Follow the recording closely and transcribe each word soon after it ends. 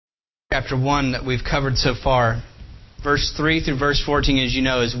Chapter 1 that we've covered so far. Verse 3 through verse 14, as you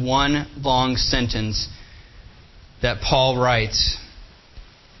know, is one long sentence that Paul writes.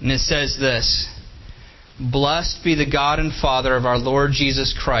 And it says this: "Blessed be the God and Father of our Lord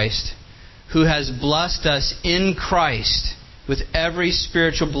Jesus Christ, who has blessed us in Christ with every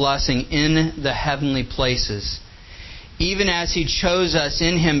spiritual blessing in the heavenly places, even as He chose us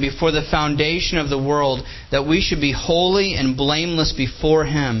in Him before the foundation of the world, that we should be holy and blameless before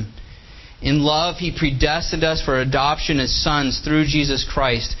Him. In love He predestined us for adoption as sons through Jesus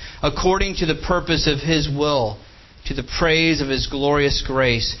Christ, according to the purpose of His will, to the praise of His glorious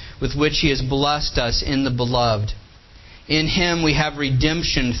grace, with which He has blessed us in the Beloved. In Him we have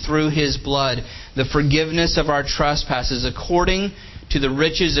redemption through His blood, the forgiveness of our trespasses, according to the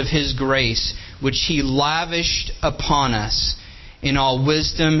riches of His grace, which He lavished upon us in all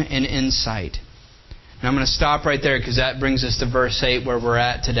wisdom and insight." And I'm going to stop right there because that brings us to verse 8 where we're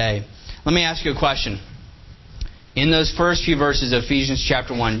at today. Let me ask you a question. In those first few verses of Ephesians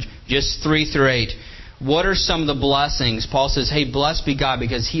chapter 1, just 3 through 8, what are some of the blessings? Paul says, hey, blessed be God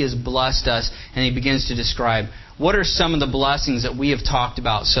because He has blessed us. And he begins to describe, what are some of the blessings that we have talked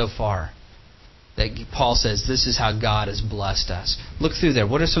about so far? That Paul says, this is how God has blessed us. Look through there.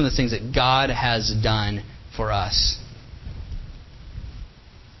 What are some of the things that God has done for us?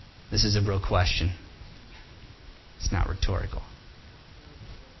 This is a real question. It's not rhetorical.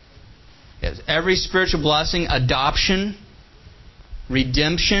 Yes, every spiritual blessing, adoption,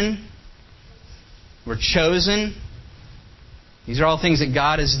 redemption, we're chosen. These are all things that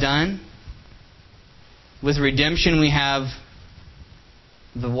God has done. With redemption we have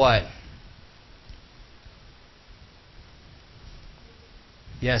the what?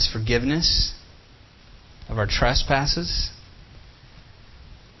 Yes, forgiveness of our trespasses.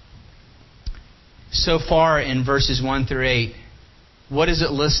 So far in verses 1 through 8, what does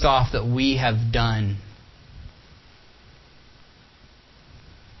it list off that we have done?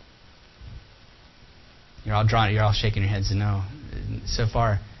 You're all shaking your heads no. So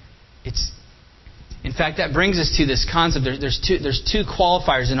far, in fact, that brings us to this concept. There's two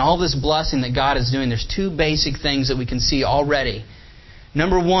qualifiers in all this blessing that God is doing. There's two basic things that we can see already.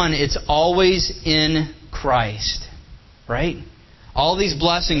 Number one, it's always in Christ, right? All these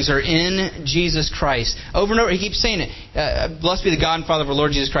blessings are in Jesus Christ. Over and over, he keeps saying it. Blessed be the God and Father of our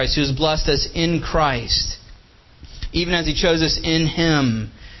Lord Jesus Christ, who has blessed us in Christ, even as He chose us in Him,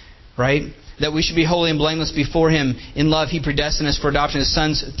 right? That we should be holy and blameless before Him. In love, He predestined us for adoption as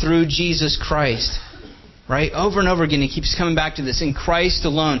sons through Jesus Christ, right? Over and over again, he keeps coming back to this. In Christ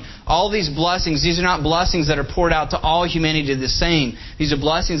alone. All these blessings, these are not blessings that are poured out to all humanity the same. These are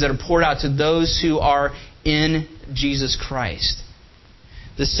blessings that are poured out to those who are in Jesus Christ.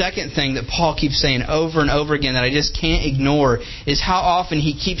 The second thing that Paul keeps saying over and over again that I just can't ignore is how often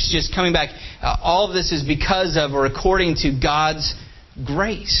he keeps just coming back. All of this is because of or according to God's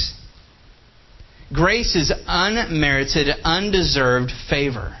grace. Grace is unmerited, undeserved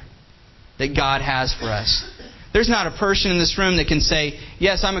favor that God has for us. There's not a person in this room that can say,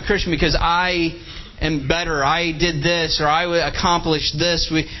 yes, I'm a Christian because I am better, I did this, or I accomplished this.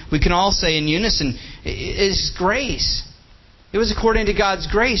 We can all say in unison, it's grace. It was according to God's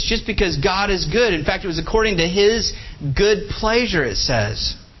grace, just because God is good. In fact, it was according to His good pleasure, it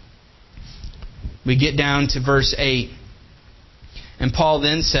says. We get down to verse 8. And Paul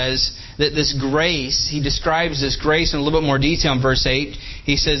then says that this grace, he describes this grace in a little bit more detail in verse 8.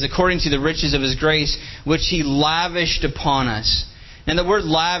 He says, according to the riches of His grace, which He lavished upon us. And the word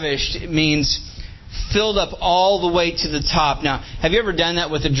lavished means filled up all the way to the top. Now, have you ever done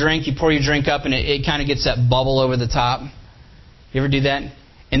that with a drink? You pour your drink up and it kind of gets that bubble over the top. You ever do that?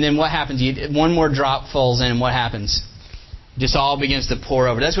 And then what happens? One more drop falls in, and what happens? It just all begins to pour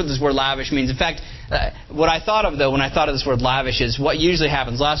over. That's what this word lavish means. In fact, what I thought of, though, when I thought of this word lavish is what usually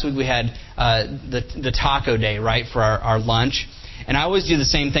happens. Last week we had the taco day, right, for our lunch. And I always do the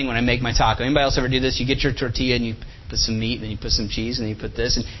same thing when I make my taco. Anybody else ever do this? You get your tortilla and you put some meat, then you put some cheese, and then you put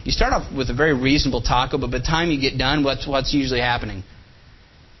this. And you start off with a very reasonable taco, but by the time you get done, what's usually happening?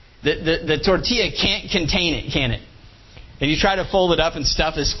 The tortilla can't contain it, can it? And you try to fold it up and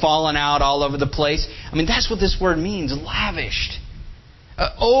stuff is falling out all over the place. I mean, that's what this word means, lavished.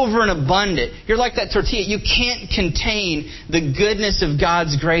 Over and abundant. You're like that tortilla. You can't contain the goodness of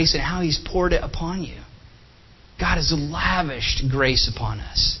God's grace and how He's poured it upon you. God has lavished grace upon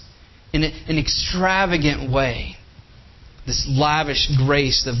us in an extravagant way. This lavish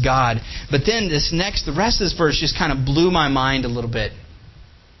grace of God. But then the rest of this verse just kind of blew my mind a little bit.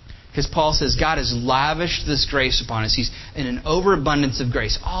 Because Paul says God has lavished this grace upon us. He's in an overabundance of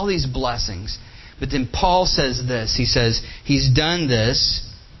grace. All these blessings. But then Paul says this. He says He's done this,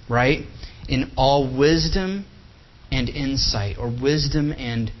 right? In all wisdom and insight, or wisdom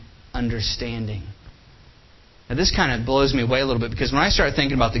and understanding. Now this kind of blows me away a little bit, because when I start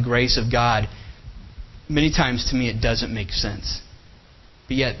thinking about the grace of God, many times to me it doesn't make sense.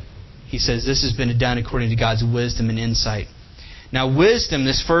 But yet, he says this has been done according to God's wisdom and insight. Now wisdom,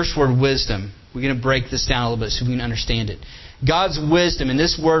 this first word wisdom, we're going to break this down a little bit so we can understand it. God's wisdom, and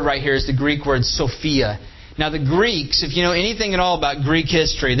this word right here is the Greek word Sophia. Now the Greeks, if you know anything at all about Greek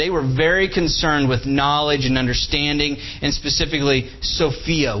history, they were very concerned with knowledge and understanding, and specifically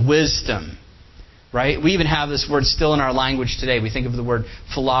Sophia, wisdom. Right? We even have this word still in our language today. We think of the word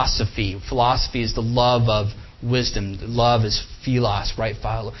philosophy. Philosophy is the love of wisdom. Love is philos, right?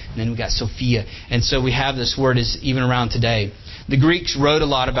 Philo. And then we got Sophia. And so we have this word is even around today. The Greeks wrote a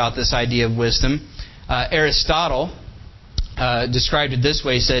lot about this idea of wisdom. Aristotle described it this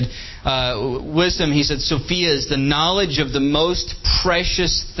way. He said, wisdom, he said, Sophia is the knowledge of the most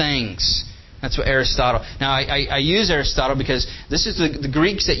precious things. That's what Aristotle. Now, I use Aristotle because this is the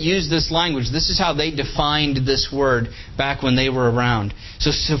Greeks that use this language. This is how they defined this word back when they were around.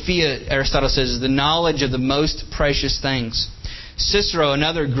 So Sophia, Aristotle says, is the knowledge of the most precious things. Cicero,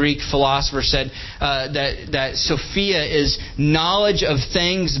 another Greek philosopher, said that Sophia is knowledge of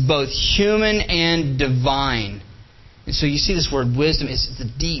things both human and divine. And so you see this word wisdom is the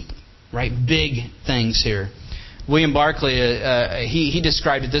deep, right, big things here. William Barclay, he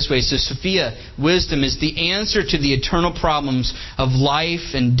described it this way. He says, Sophia, wisdom, is the answer to the eternal problems of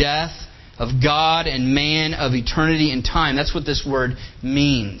life and death, of God and man, of eternity and time. That's what this word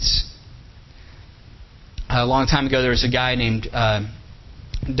means. A long time ago, there was a guy named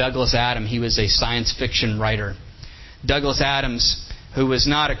Douglas Adams. He was a science fiction writer. Douglas Adams, who was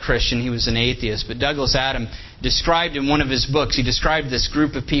not a Christian, he was an atheist, but Douglas Adams described in one of his books, he described this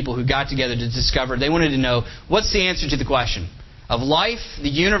group of people who got together to discover, they wanted to know, what's the answer to the question of life, the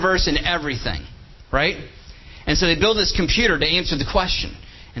universe, and everything, right? And so they build this computer to answer the question.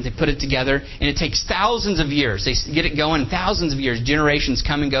 And they put it together, and it takes thousands of years. They get it going, thousands of years, generations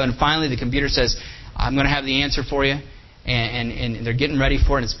come and go, and finally the computer says, I'm going to have the answer for you. And they're getting ready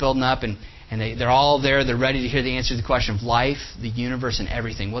for it, and it's building up, and they're all there, they're ready to hear the answer to the question of life, the universe, and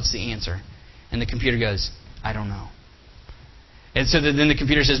everything. What's the answer? And the computer goes, I don't know. And so then the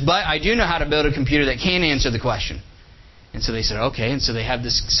computer says, but I do know how to build a computer that can answer the question. And so they said, okay. And so they have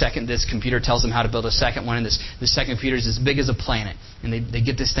this computer tells them how to build a second one. And this second computer is as big as a planet. And they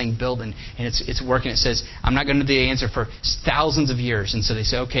get this thing built, and it's working. It says, I'm not going to know the answer for thousands of years. And so they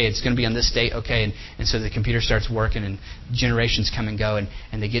say, okay, it's going to be on this date. Okay. And so the computer starts working, and generations come and go.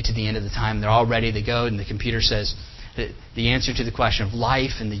 And they get to the end of the time. They're all ready to go. And the computer says the answer to the question of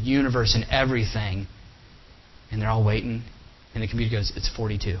life and the universe and everything. And they're all waiting. And the computer goes, it's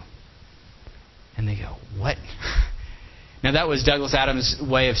 42. And they go, what? Now, that was Douglas Adams'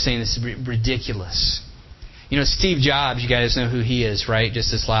 way of saying this is ridiculous. You know, Steve Jobs, you guys know who he is, right?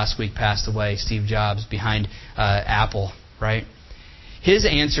 Just this last week passed away, Steve Jobs, behind Apple, right? His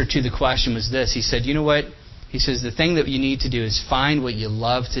answer to the question was this. He said, you know what? He says, the thing that you need to do is find what you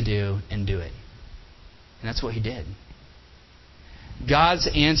love to do and do it. And that's what he did. God's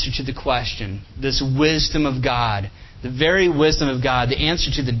answer to the question, this wisdom of God, the very wisdom of God, the answer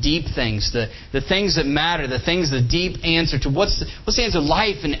to the deep things, the things that matter, the deep answer to what's the answer to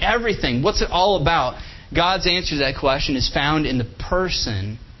life and everything, what's it all about? God's answer to that question is found in the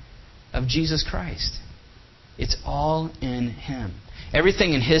person of Jesus Christ. It's all in Him.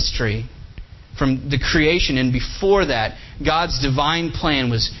 Everything in history, from the creation and before that, God's divine plan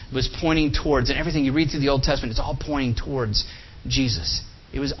was pointing towards, and everything you read through the Old Testament, it's all pointing towards Jesus.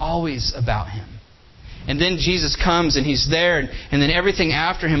 It was always about Him. And then Jesus comes and He's there, and then everything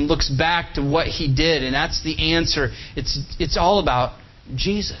after Him looks back to what He did, and that's the answer. It's all about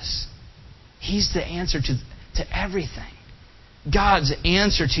Jesus. He's the answer to everything. God's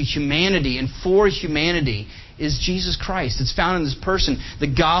answer to humanity and for humanity is Jesus Christ. It's found in this person.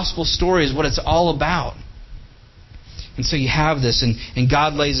 The gospel story is what it's all about. And so you have this, and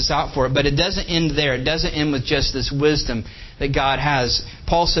God lays us out for it. But it doesn't end there. It doesn't end with just this wisdom that God has.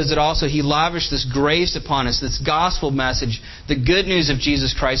 Paul says that also He lavished this grace upon us, this gospel message. The good news of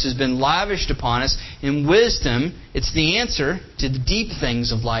Jesus Christ has been lavished upon us in wisdom. It's the answer to the deep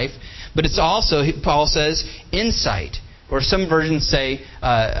things of life. But it's also, Paul says, insight. Or some versions say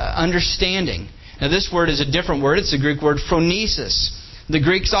understanding. Now this word is a different word. It's the Greek word phronesis. The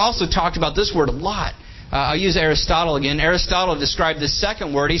Greeks also talked about this word a lot. I'll use Aristotle again. Aristotle described this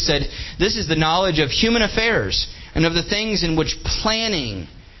second word. He said, this is the knowledge of human affairs and of the things in which planning,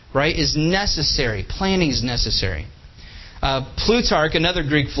 right, is necessary. Planning is necessary. Plutarch, another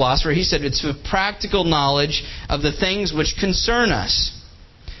Greek philosopher, he said it's a practical knowledge of the things which concern us.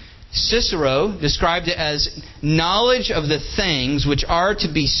 Cicero described it as knowledge of the things which are to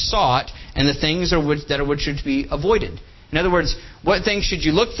be sought and the things that are to be avoided. In other words, what things should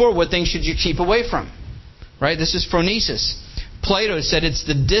you look for? What things should you keep away from? Right? This is phronesis. Plato said it's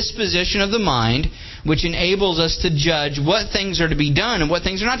the disposition of the mind which enables us to judge what things are to be done and what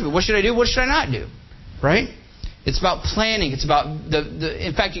things are not to be. What should I do? What should I not do? Right? It's about planning. It's about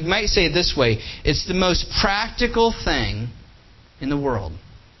in fact, you might say it this way. It's the most practical thing in the world.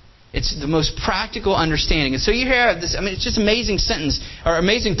 It's the most practical understanding. And so you hear this, it's just an amazing sentence, or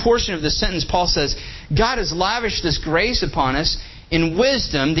amazing portion of this sentence. Paul says, God has lavished this grace upon us in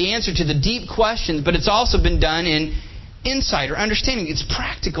wisdom, the answer to the deep questions, but it's also been done in insight or understanding. It's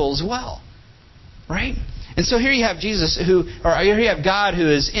practical as well. Right? And so here you have here you have God who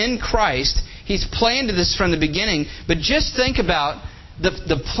is in Christ. He's planned this from the beginning, but just think about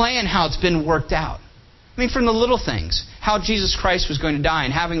the plan, how it's been worked out. From the little things, how Jesus Christ was going to die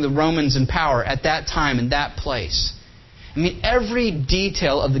and having the Romans in power at that time and that place. Every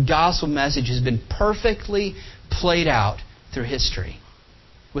detail of the gospel message has been perfectly played out through history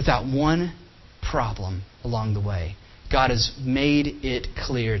without one problem along the way. God has made it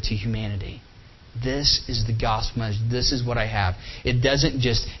clear to humanity. This is the gospel message. This is what I have.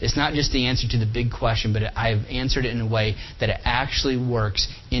 It's not just the answer to the big question, but I've answered it in a way that it actually works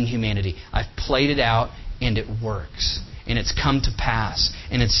in humanity. I've played it out and it works. And it's come to pass.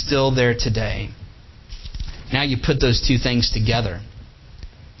 And it's still there today. Now you put those two things together.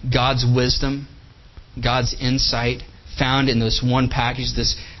 God's wisdom, God's insight, found in this one package.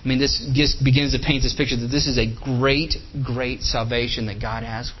 This just begins to paint this picture that this is a great, great salvation that God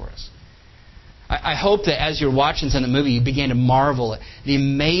has for us. I hope that as you're watching some of the movie, you begin to marvel at the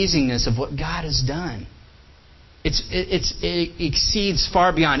amazingness of what God has done. It exceeds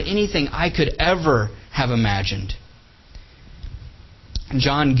far beyond anything I could ever have imagined.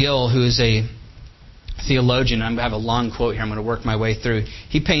 John Gill, who is a theologian, I have a long quote here I'm going to work my way through.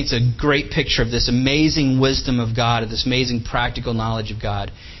 He paints a great picture of this amazing wisdom of God, of this amazing practical knowledge of God.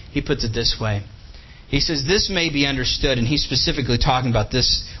 He puts it this way. He says, this may be understood, and he's specifically talking about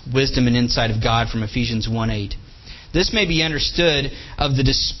this wisdom and insight of God from Ephesians 1:8. This may be understood of the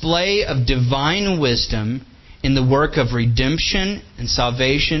display of divine wisdom in the work of redemption and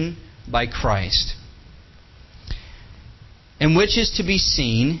salvation by Christ, and which is to be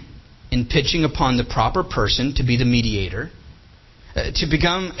seen in pitching upon the proper person to be the mediator, to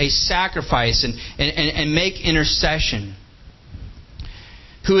become a sacrifice and make intercession,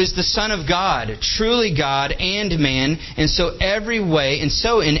 who is the Son of God, truly God and man, and so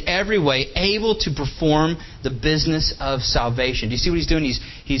in every way able to perform the business of salvation. Do you see what he's doing?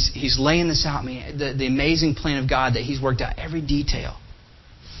 He's laying this out, the amazing plan of God that he's worked out every detail.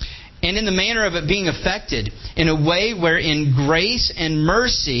 And in the manner of it being effected in a way wherein grace and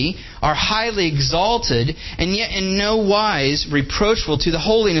mercy are highly exalted, and yet in no wise reproachful to the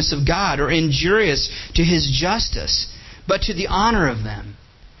holiness of God or injurious to His justice, but to the honor of them.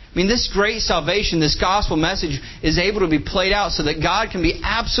 This great salvation, this gospel message is able to be played out so that God can be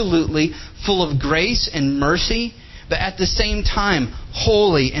absolutely full of grace and mercy, but at the same time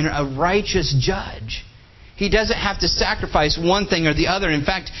holy and a righteous judge. He doesn't have to sacrifice one thing or the other. In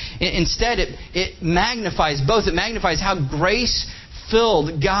fact, instead it magnifies both. It magnifies how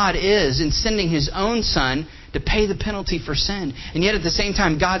grace-filled God is in sending His own Son to pay the penalty for sin. And yet at the same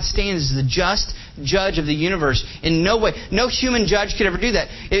time, God stands as the just judge of the universe. In no way, no human judge could ever do that.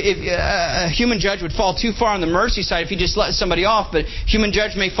 If a human judge would fall too far on the mercy side if he just let somebody off, but human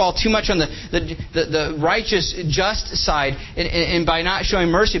judge may fall too much on the righteous, just side and by not showing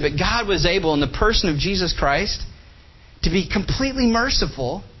mercy. But God was able, in the person of Jesus Christ, to be completely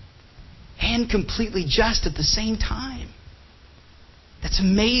merciful and completely just at the same time. That's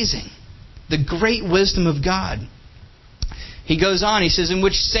amazing. The great wisdom of God. He goes on, he says, in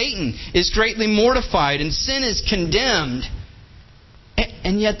which Satan is greatly mortified and sin is condemned,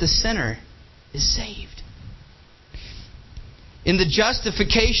 and yet the sinner is saved. In the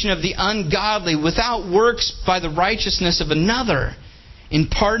justification of the ungodly without works by the righteousness of another, in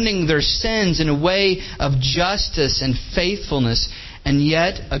pardoning their sins in a way of justice and faithfulness, and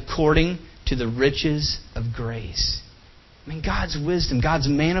yet according to the riches of grace. God's wisdom, God's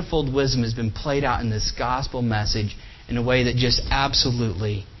manifold wisdom has been played out in this gospel message in a way that just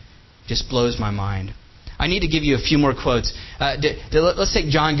absolutely just blows my mind. I need to give you a few more quotes. Let's take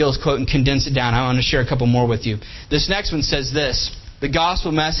John Gill's quote and condense it down. I want to share a couple more with you. This next one says this: the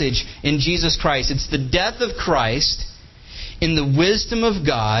gospel message in Jesus Christ. It's the death of Christ in the wisdom of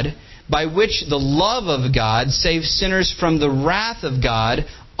God, by which the love of God saves sinners from the wrath of God,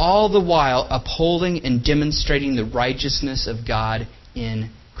 all the while upholding and demonstrating the righteousness of God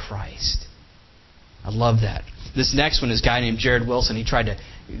in Christ. I love that. This next one is a guy named Jared Wilson. He tried to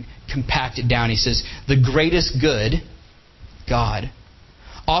compact it down. He says, the greatest good, God,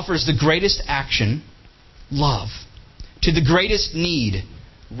 offers the greatest action, love, to the greatest need,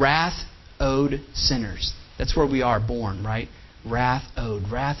 wrath owed sinners. That's where we are born, right? Wrath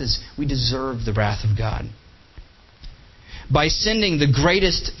owed. Wrath is, we deserve the wrath of God. By sending the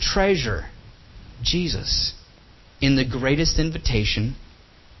greatest treasure, Jesus, in the greatest invitation,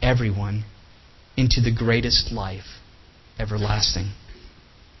 everyone, into the greatest life, everlasting.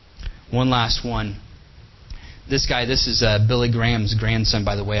 One last one. This guy, this is Billy Graham's grandson,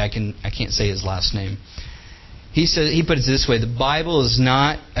 by the way. I can't say his last name. He put it this way: the Bible is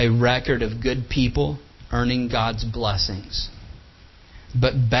not a record of good people earning God's blessings,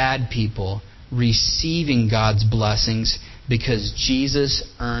 but bad people receiving God's blessings because Jesus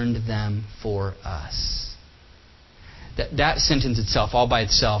earned them for us. That sentence itself, all by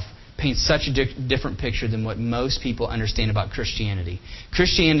itself, paints such a different picture than what most people understand about Christianity.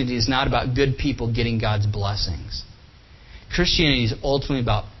 Christianity is not about good people getting God's blessings. Christianity is ultimately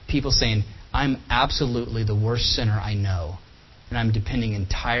about people saying, I'm absolutely the worst sinner I know, and I'm depending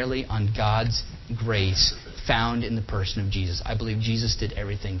entirely on God's grace found in the person of Jesus. I believe Jesus did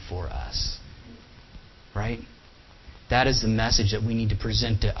everything for us. Right? That is the message that we need to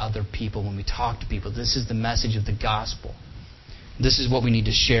present to other people when we talk to people. This is the message of the gospel. This is what we need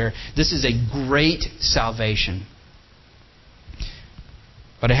to share. This is a great salvation.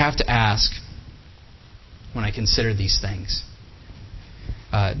 But I have to ask, when I consider these things,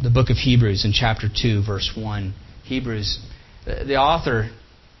 the book of Hebrews in chapter 2, verse 1. Hebrews, the author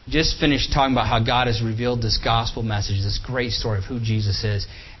just finished talking about how God has revealed this gospel message, this great story of who Jesus is.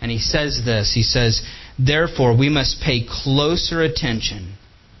 And he says this, he says, therefore we must pay closer attention,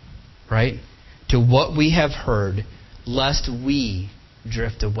 right, to what we have heard, lest we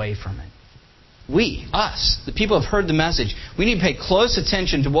drift away from it. We, us, the people who have heard the message, we need to pay close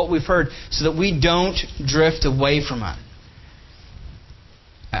attention to what we've heard so that we don't drift away from it.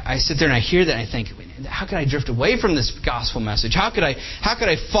 I sit there and I hear that and I think, how could I drift away from this gospel message? How could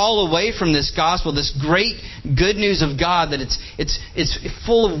I fall away from this gospel, this great good news of God, that it's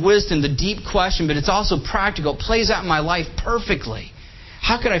full of wisdom, the deep question, but it's also practical. It plays out in my life perfectly.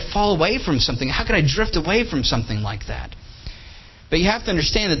 How could I fall away from something? How could I drift away from something like that? But you have to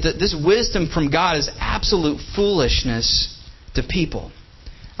understand that this wisdom from God is absolute foolishness to people.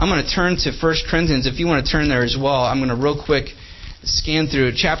 I'm going to turn to 1 Corinthians. If you want to turn there as well, I'm going to real quick scan through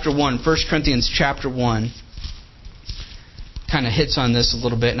it. Chapter 1, 1 Corinthians chapter 1. Kind of hits on this a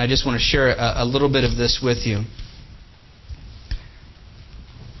little bit, and I just want to share a little bit of this with you.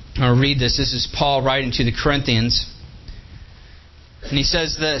 I'll read this. This is Paul writing to the Corinthians. And he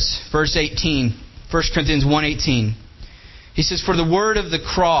says this, verse 18, 1 Corinthians 1:18. He says, for the word of the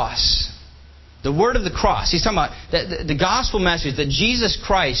cross, he's talking about the gospel message that Jesus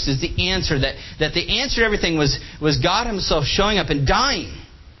Christ is the answer, that the answer to everything was God Himself showing up and dying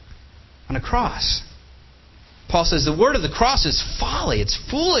on a cross. Paul says the word of the cross is folly, it's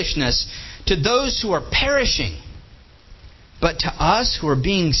foolishness to those who are perishing. But to us who are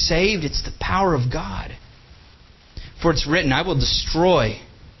being saved, it's the power of God. For it's written, I will destroy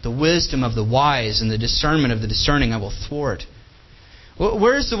the wisdom of the wise, and the discernment of the discerning I will thwart.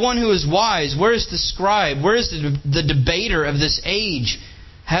 Where is the one who is wise? Where is the scribe? Where is the debater of this age?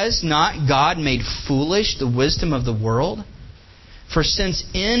 Has not God made foolish the wisdom of the world? For since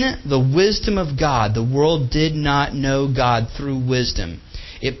in the wisdom of God the world did not know God through wisdom,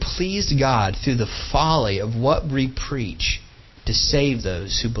 it pleased God through the folly of what we preach to save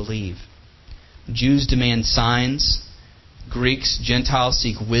those who believe. Jews demand signs. Greeks, Gentiles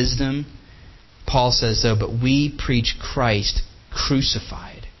seek wisdom. Paul says, though, but we preach Christ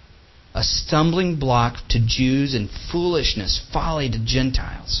crucified, a stumbling block to Jews and foolishness, folly to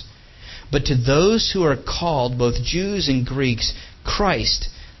Gentiles. But to those who are called, both Jews and Greeks, Christ,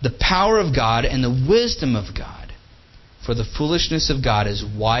 the power of God and the wisdom of God. For the foolishness of God is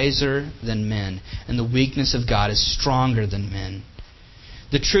wiser than men, and the weakness of God is stronger than men.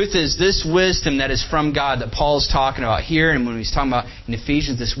 The truth is, this wisdom that is from God that Paul is talking about here, and when he's talking about in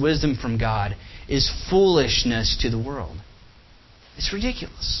Ephesians, this wisdom from God is foolishness to the world. It's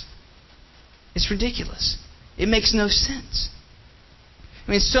ridiculous. It's ridiculous. It makes no sense.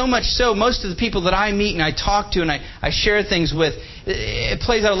 I mean, so much so, most of the people that I meet and I talk to and I share things with, it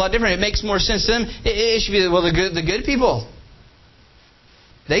plays out a lot different. It makes more sense to them. It should be, well, the good people,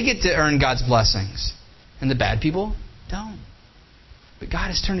 they get to earn God's blessings. And the bad people don't. But God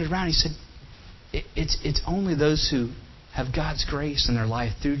has turned it around. He said, it's only those who have God's grace in their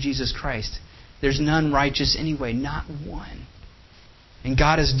life through Jesus Christ. There's none righteous anyway, not one. And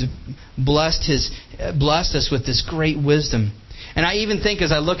God has blessed us with this great wisdom. And I even think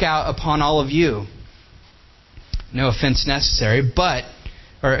as I look out upon all of you, no offense necessary,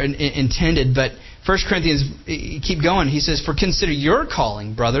 intended, but 1 Corinthians, keep going. He says, "For consider your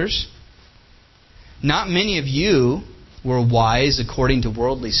calling, brothers. Not many of you were wise according to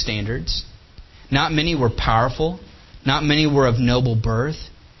worldly standards. Not many were powerful. Not many were of noble birth.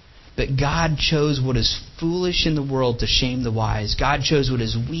 But God chose what is foolish in the world to shame the wise. God chose what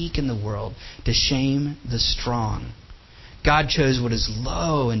is weak in the world to shame the strong. God chose what is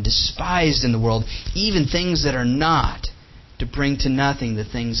low and despised in the world, even things that are not, to bring to nothing the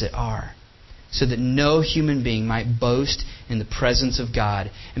things that are, so that no human being might boast in the presence of God.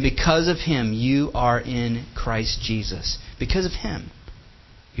 And because of Him, you are in Christ Jesus." Because of Him,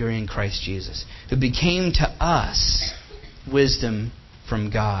 you're in Christ Jesus, who became to us wisdom from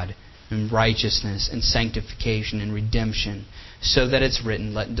God, and righteousness, and sanctification, and redemption, so that it's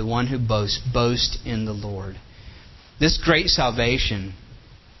written, "Let the one who boasts, boast in the Lord." This great salvation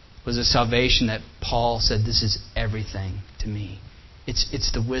was a salvation that Paul said, "This is everything to me."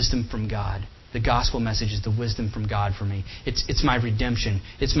 It's the wisdom from God. The gospel message is the wisdom from God for me. It's my redemption.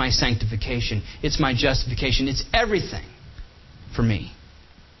 It's my sanctification. It's my justification. It's everything for me.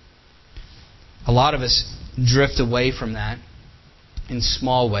 A lot of us drift away from that in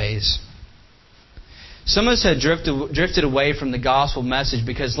small ways. Some of us have drifted away from the gospel message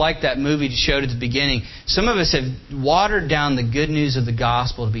because, like that movie showed at the beginning, some of us have watered down the good news of the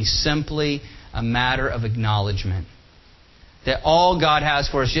gospel to be simply a matter of acknowledgement. That all God has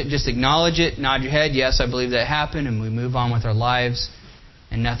for us, just acknowledge it, nod your head, yes, I believe that happened, and we move on with our lives,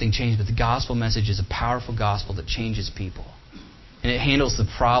 and nothing changed. But the gospel message is a powerful gospel that changes people. And it handles the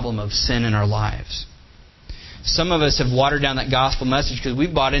problem of sin in our lives. Some of us have watered down that gospel message because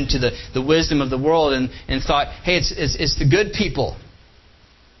we've bought into the wisdom of the world and thought, hey, it's the good people.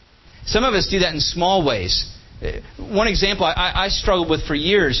 Some of us do that in small ways. One example I struggled with for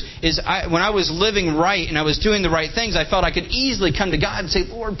years is when I was living right and I was doing the right things, I felt I could easily come to God and say,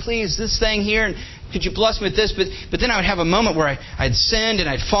 "Lord, please, this thing here, and could you bless me with this?" But then I would have a moment where I'd sinned and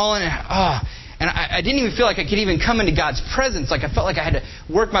I'd fallen, and I didn't even feel like I could even come into God's presence. Like I felt like I had to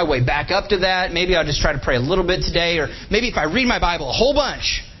work my way back up to that. Maybe I'll just try to pray a little bit today, or maybe if I read my Bible a whole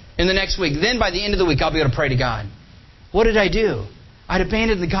bunch in the next week, then by the end of the week I'll be able to pray to God. What did I do? I'd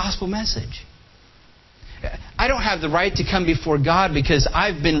abandoned the gospel message. I don't have the right to come before God because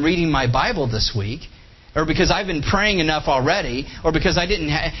I've been reading my Bible this week, or because I've been praying enough already, or because I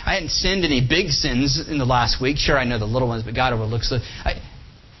hadn't sinned any big sins in the last week. Sure, I know the little ones, but God overlooks them.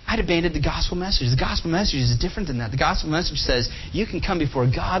 I'd abandoned the gospel message. The gospel message is different than that. The gospel message says you can come before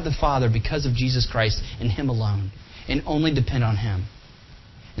God the Father because of Jesus Christ and Him alone, and only depend on Him.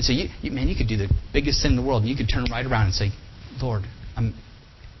 And so, you could do the biggest sin in the world, and you could turn right around and say, "Lord, I'm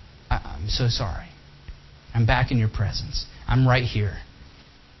so sorry. I'm back in your presence. I'm right here."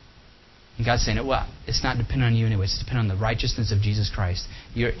 And God's saying, well, it's not dependent on you anyway. It's dependent on the righteousness of Jesus Christ.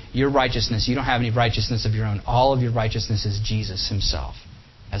 Your righteousness, you don't have any righteousness of your own. All of your righteousness is Jesus Himself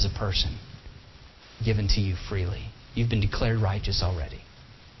as a person, given to you freely. You've been declared righteous already.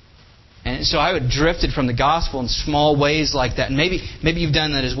 And so I would drifted from the gospel in small ways like that. And maybe you've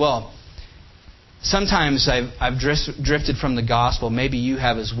done that as well. Sometimes I've drifted from the gospel. Maybe you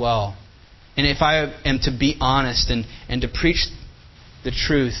have as well. And if I am to be honest and to preach the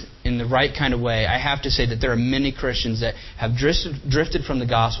truth in the right kind of way, I have to say that there are many Christians that have drifted from the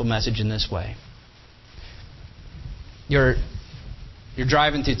gospel message in this way. You're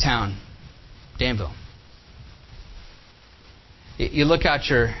driving through town, Danville. You look out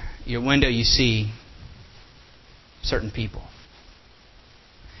your window, you see certain people.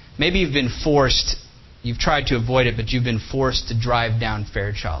 Maybe you've tried to avoid it, but you've been forced to drive down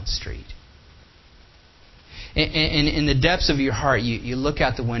Fairchild Street. And in the depths of your heart, you look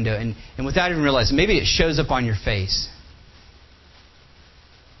out the window, and without even realizing, maybe it shows up on your face.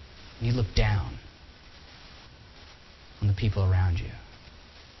 And you look down on the people around you.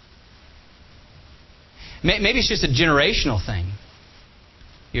 Maybe it's just a generational thing.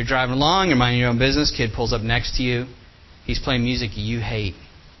 You're driving along, you're minding your own business, kid pulls up next to you, he's playing music you hate.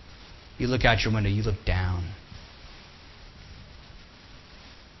 You look out your window, you look down.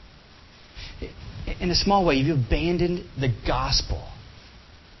 In a small way, you've abandoned the gospel.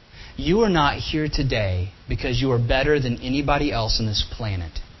 You are not here today because you are better than anybody else on this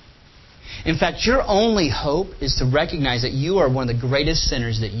planet. In fact, your only hope is to recognize that you are one of the greatest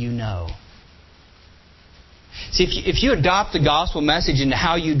sinners that you know. See, if you adopt the gospel message into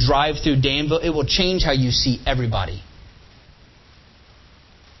how you drive through Danville, it will change how you see everybody.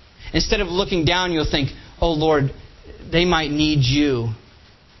 Instead of looking down, you'll think, "Oh Lord, they might need you.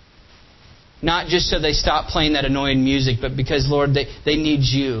 Not just so they stop playing that annoying music, but because, Lord, they need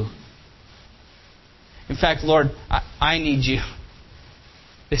you. In fact, Lord, I need you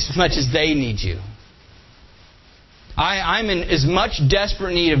as much as they need you. I'm in as much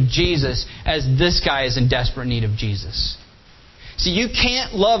desperate need of Jesus as this guy is in desperate need of Jesus. See, you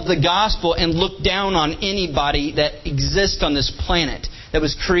can't love the gospel and look down on anybody that exists on this planet that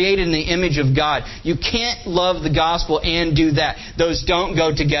was created in the image of God. You can't love the gospel and do that. Those don't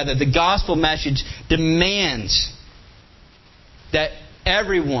go together. The gospel message demands that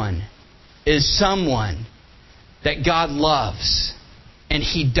everyone is someone that God loves and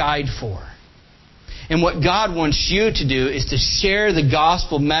He died for. And what God wants you to do is to share the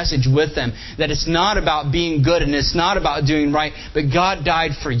gospel message with them. That it's not about being good and it's not about doing right, but God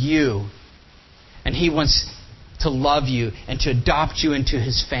died for you. And He wants to love you and to adopt you into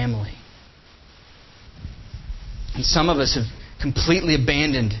His family. And some of us have completely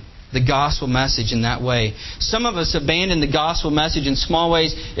abandoned the gospel message in that way. Some of us abandon the gospel message in small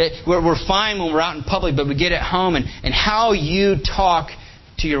ways. We're fine when we're out in public, but we get at home and how you talk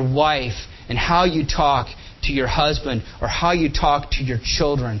to your wife and how you talk to your husband or how you talk to your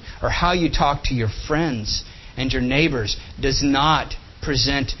children or how you talk to your friends and your neighbors does not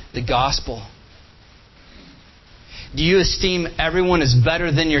present the gospel. Do you esteem everyone as better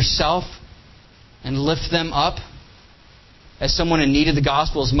than yourself and lift them up as someone in need of the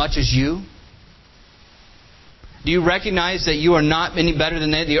gospel as much as you? Do you recognize that you are not any better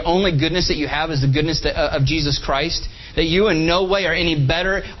than they? The only goodness that you have is the goodness of Jesus Christ? That you in no way are any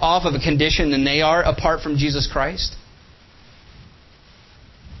better off of a condition than they are apart from Jesus Christ?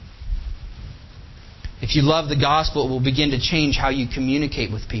 If you love the gospel, it will begin to change how you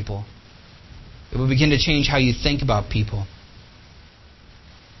communicate with people. It will begin to change how you think about people.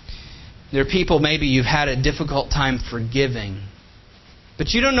 There are people maybe you've had a difficult time forgiving, but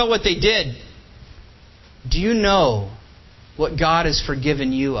you don't know what they did. Do you know what God has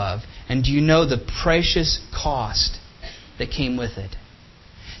forgiven you of? And do you know the precious cost that came with it?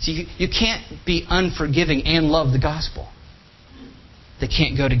 See, you can't be unforgiving and love the gospel. They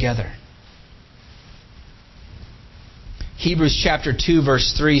can't go together. Hebrews chapter 2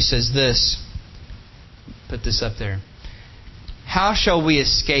 verse 3 says this. Put this up there. How shall we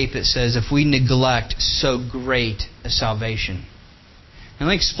escape, it says, if we neglect so great a salvation? And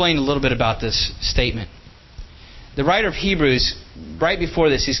let me explain a little bit about this statement. The writer of Hebrews, right before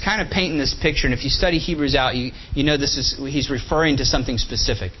this, he's kind of painting this picture. And if you study Hebrews out, you know he's referring to something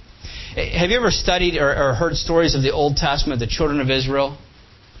specific. Have you ever studied or heard stories of the Old Testament, the children of Israel?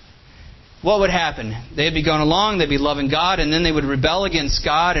 What would happen? They'd be going along, they'd be loving God, and then they would rebel against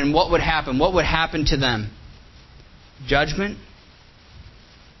God. And what would happen? What would happen to them? Judgment.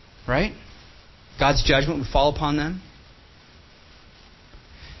 Right? God's judgment would fall upon them.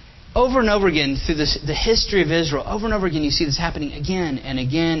 Over and over again, through the history of Israel, over and over again, you see this happening again and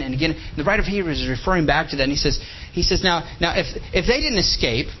again and again. The writer of Hebrews is referring back to that, and he says, now if they didn't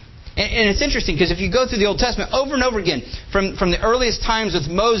escape, and it's interesting because if you go through the Old Testament over and over again, from the earliest times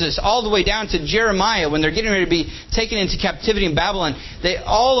with Moses all the way down to Jeremiah, when they're getting ready to be taken into captivity in Babylon,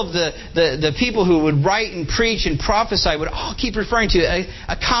 all of the people who would write and preach and prophesy would all keep referring to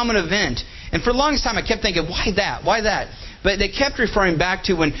a common event. And for the longest time, I kept thinking, why that? Why that? But they kept referring back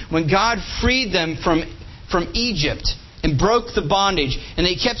to when God freed them from Egypt and broke the bondage. And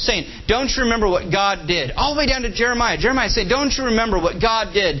they kept saying, don't you remember what God did? All the way down to Jeremiah. Jeremiah said, don't you remember what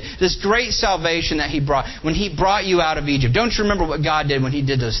God did? This great salvation that He brought when He brought you out of Egypt. Don't you remember what God did when He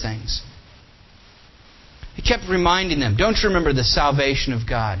did those things? He kept reminding them, don't you remember the salvation of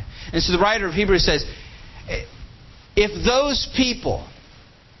God? And so the writer of Hebrews says, if those people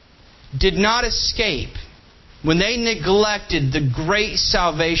did not escape when they neglected the great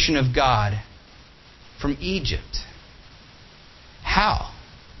salvation of God from Egypt, how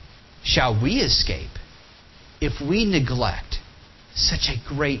shall we escape if we neglect such a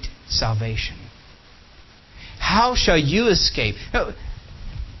great salvation? How shall you escape?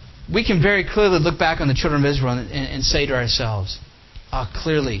 We can very clearly look back on the children of Israel and say to ourselves,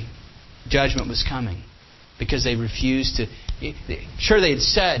 clearly judgment was coming because they refused to. Sure, they had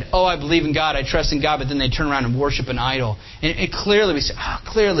said, I believe in God, I trust in God, but then they turn around and worship an idol. And clearly we say,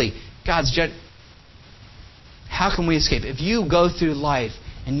 clearly God's judgment. How can we escape? If you go through life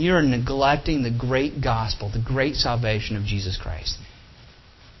and you're neglecting the great gospel, the great salvation of Jesus Christ,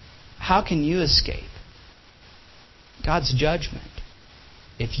 how can you escape God's judgment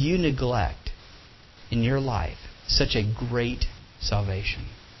if you neglect in your life such a great salvation?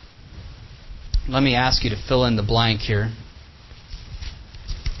 Let me ask you to fill in the blank here.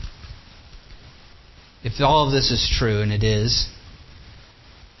 if all of this is true, and it is,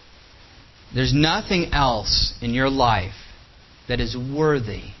 there's nothing else in your life that is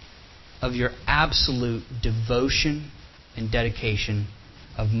worthy of your absolute devotion and dedication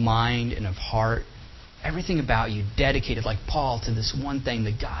of mind and of heart. Everything about you dedicated, like Paul, to this one thing,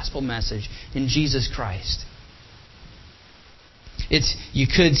 the gospel message in Jesus Christ. You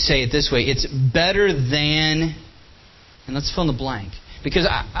could say it this way, it's better than, and let's fill in the blank. Because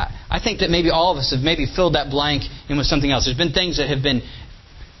I think that maybe all of us have maybe filled that blank in with something else. There's been things that have been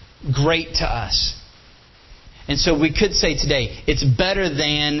great to us. And so we could say today, it's better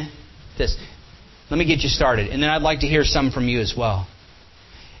than this. Let me get you started. And then I'd like to hear some from you as well.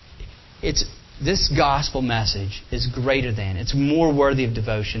 This gospel message is greater than, it's more worthy of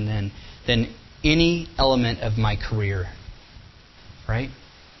devotion than any element of my career. Right?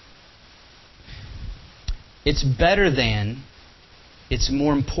 It's better than, it's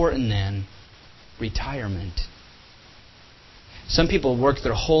more important than retirement. Some people work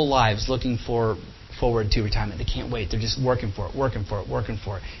their whole lives looking forward to retirement. They can't wait. They're just working for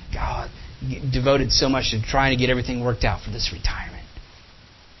it. God, devoted so much to trying to get everything worked out for this retirement.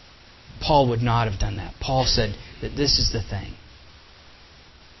 Paul would not have done that. Paul said that this is the thing.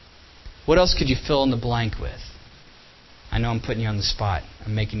 What else could you fill in the blank with? I know I'm putting you on the spot.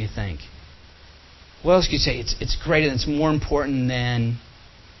 I'm making you think. What else could you say? It's greater than, it's more important than...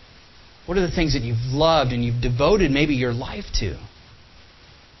 What are the things that you've loved and you've devoted maybe your life to?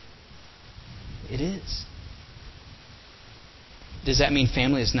 It is. Does that mean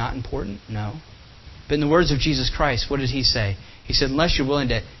family is not important? No. But in the words of Jesus Christ, what did He say? He said, unless you're willing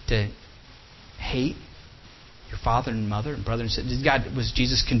to hate your father and mother and brother and sister. Was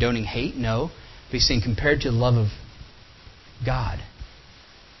Jesus condoning hate? No. But He's saying compared to the love of God.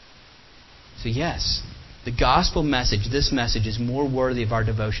 So yes, the gospel message, this message, is more worthy of our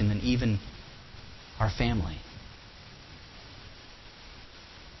devotion than even our family.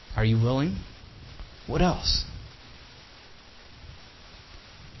 Are you willing? What else?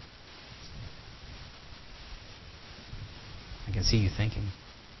 I can see you thinking.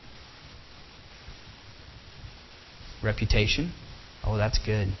 Reputation? Oh, that's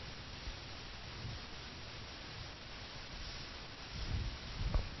good.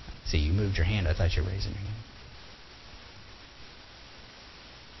 See, you moved your hand. I thought you were raising your hand.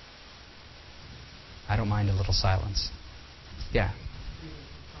 I don't mind a little silence. Yeah.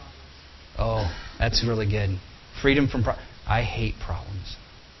 Oh, that's really good. Freedom from I hate problems.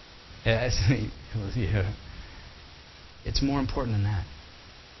 Yeah. It's more important than that.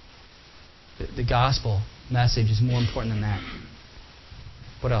 The gospel message is more important than that.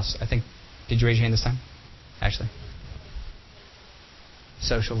 What else? I think. Did you raise your hand this time? Ashley?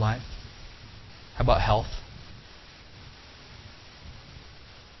 Social life. How about health?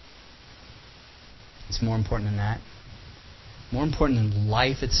 It's more important than that. More important than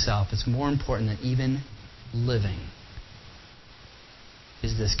life itself. It's more important than even living.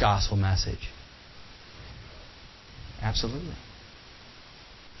 Is this gospel message? Absolutely.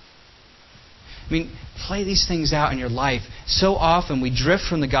 I mean, play these things out in your life. So often we drift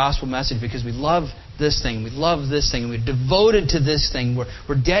from the gospel message because we love this thing, we love this thing, and we're devoted to this thing,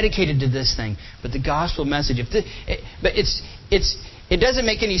 we're dedicated to this thing. But the gospel message, it doesn't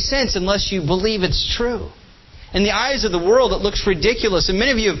make any sense unless you believe it's true. In the eyes of the world, it looks ridiculous. And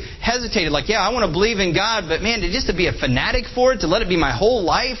many of you have hesitated, like, yeah, I want to believe in God, but man, just to be a fanatic for it, to let it be my whole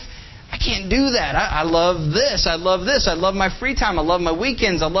life, I can't do that. I love this. I love this. I love my free time. I love my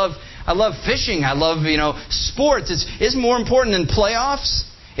weekends. I love fishing. I love, sports. It's more important than playoffs.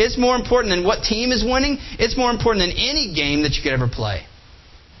 It's more important than what team is winning. It's more important than any game that you could ever play.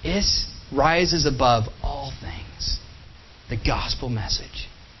 It rises above all things. The gospel message.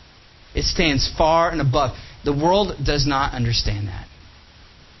 It stands far and above. The world does not understand that.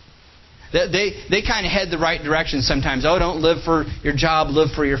 They kind of head the right direction sometimes. Oh, don't live for your job,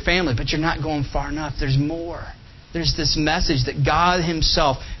 live for your family. But you're not going far enough. There's more. There's this message that God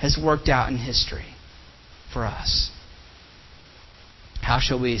Himself has worked out in history for us. How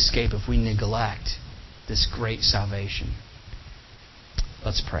shall we escape if we neglect this great salvation?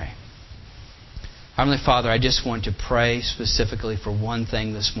 Let's pray. Heavenly Father, I just want to pray specifically for one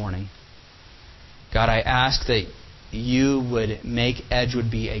thing this morning. God, I ask that You would make Edgewood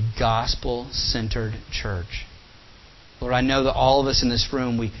be a gospel-centered church. Lord, I know that all of us in this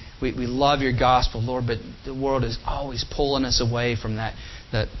room, we love Your gospel, Lord, but the world is always pulling us away from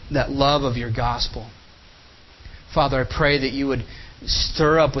that love of Your gospel. Father, I pray that You would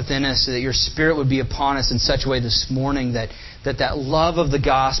stir up within us, that Your Spirit would be upon us in such a way this morning that love of the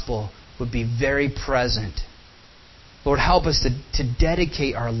gospel would be very present. Lord, help us to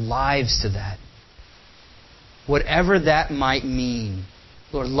dedicate our lives to that. Whatever that might mean,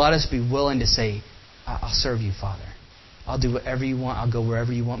 Lord, let us be willing to say, I'll serve you, Father. I'll do whatever you want. I'll go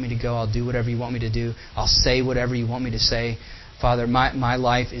wherever you want me to go. I'll do whatever you want me to do. I'll say whatever you want me to say. Father, my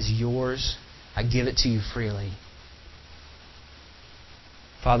life is yours. I give it to you freely.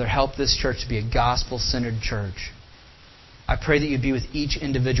 Father, help this church to be a gospel-centered church. I pray that you'd be with each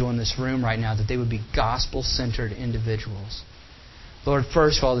individual in this room right now, that they would be gospel-centered individuals. Lord,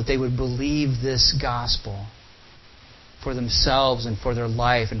 first of all, that they would believe this gospel for themselves and for their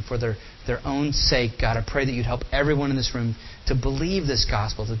life and for their own sake. God, I pray that you'd help everyone in this room to believe this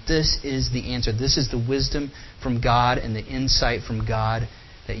gospel, that this is the answer. This is the wisdom from God and the insight from God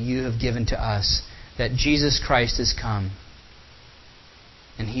that you have given to us, that Jesus Christ has come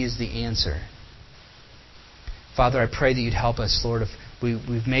and He is the answer. Father, I pray that you'd help us, Lord, if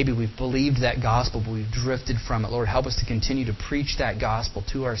we've believed that gospel, but we've drifted from it. Lord, help us to continue to preach that gospel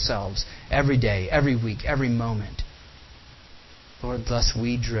to ourselves every day, every week, every moment. Lord, lest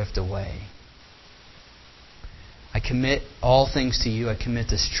we drift away. I commit all things to you. I commit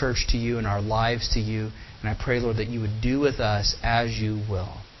this church to you and our lives to you. And I pray, Lord, that you would do with us as you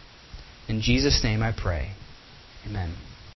will. In Jesus' name I pray. Amen.